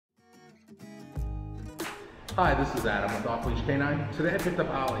Hi, this is Adam with Off Leash K9. Today I picked up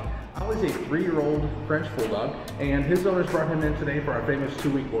Ollie. Ollie's a 3-year-old French Bulldog, and his owners brought him in today for our famous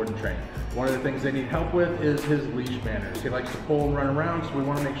 2-week board and train. One of the things they need help with is his leash manners. He likes to pull and run around, so we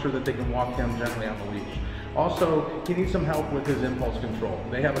want to make sure that they can walk him gently on the leash. Also, he needs some help with his impulse control.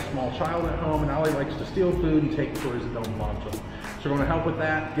 They have a small child at home, and Ollie likes to steal food and take toys that don't belong to him. So we're going to help with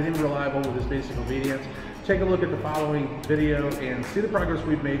that, get him reliable with his basic obedience. Take a look at the following video and see the progress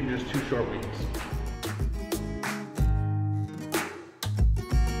we've made in just 2 short weeks.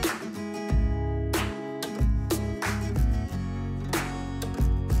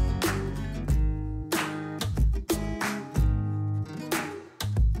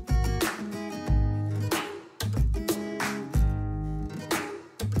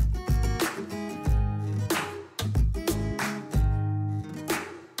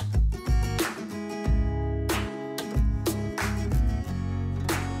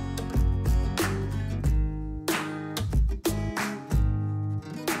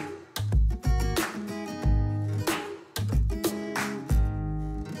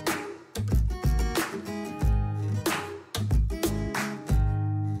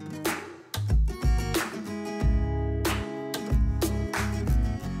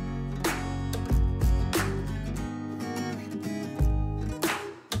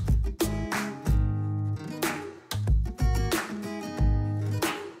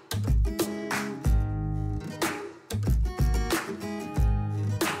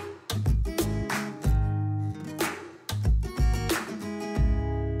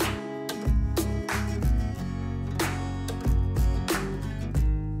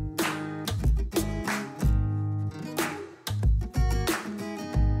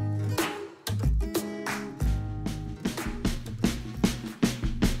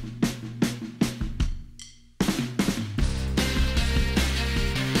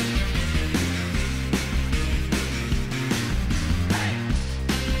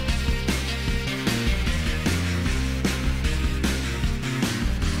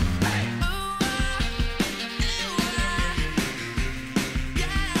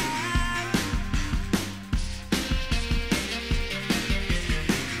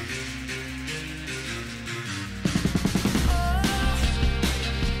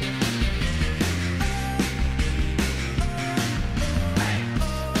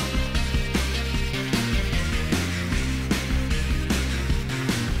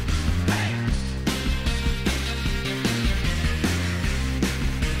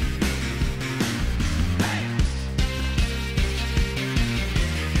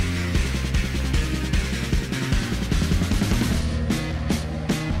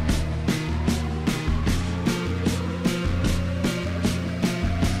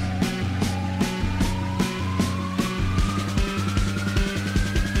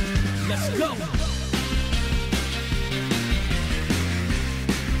 Let's go.